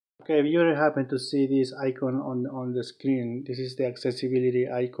Okay, if you happen to see this icon on the screen, this is the accessibility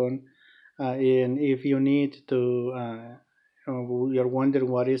icon. And if you need to, you're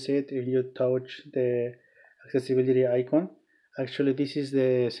wondering what is it, if you touch the accessibility icon, actually this is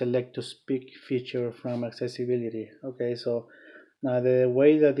the select to speak feature from accessibility. Okay, so now the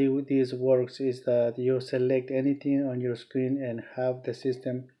way that this works is that you select anything on your screen and have the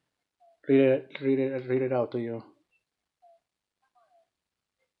system read it out to you.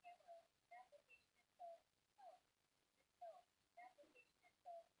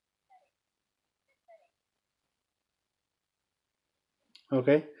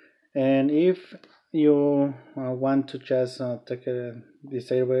 Okay, and if you want to just take a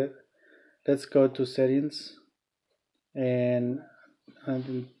disable it, let's go to settings and,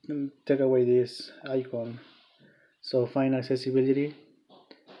 take away this icon. So find accessibility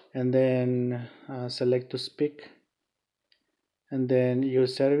and then select to speak and then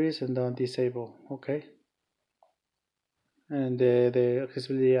use service and then disable. Okay, and the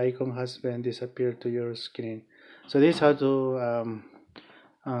accessibility icon has been disappeared to your screen. So this is how to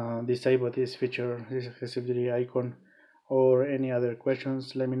disable this feature, this accessibility icon. Or any other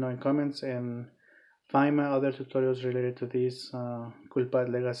questions, let me know in comments, and find my other tutorials related to this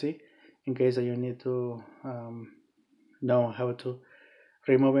Coolpad legacy in case that you need to know how to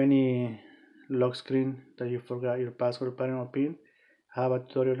remove any lock screen that you forgot your password, pattern, or pin. I have a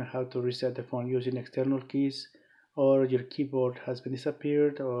tutorial on how to reset the phone using external keys, or your keyboard has been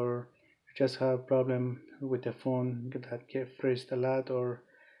disappeared, or you just have a problem with the phone that get freezed a lot, or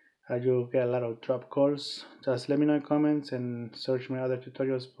you get a lot of drop calls. Just let me know in comments and search my other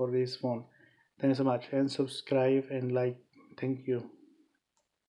tutorials for this phone. Thank you so much, and subscribe and like. Thank you.